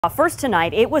First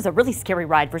tonight, it was a really scary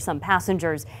ride for some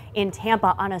passengers in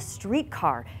Tampa on a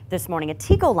streetcar this morning. A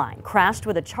TECO Line crashed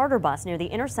with a charter bus near the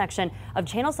intersection of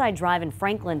Channelside Drive and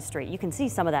Franklin Street. You can see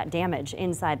some of that damage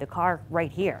inside the car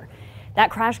right here. That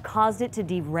crash caused it to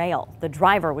derail. The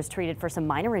driver was treated for some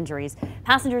minor injuries.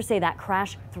 Passengers say that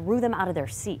crash threw them out of their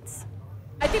seats.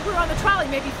 I think we were on the trolley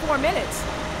maybe 4 minutes,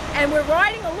 and we're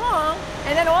riding along,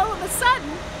 and then all of a sudden,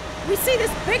 we see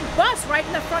this big bus right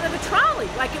in the front of the trolley.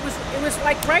 Like it was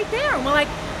like right there. And we're like,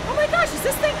 oh my gosh, is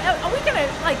this thing, are we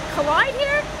gonna like collide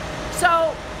here?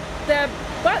 So the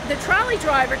trolley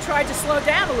driver tried to slow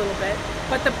down a little bit,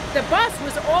 but the bus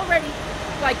was already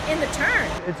like in the turn.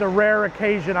 It's a rare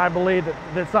occasion, I believe,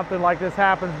 that something like this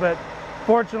happens, but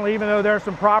fortunately, even though there's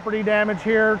some property damage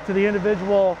here to the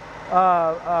individual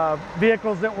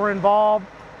vehicles that were involved,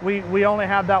 we only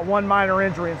have that one minor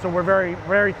injury, and so we're very,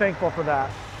 very thankful for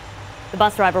that. The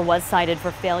bus driver was cited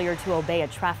for failure to obey a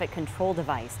traffic control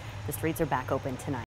device. The streets are back open tonight.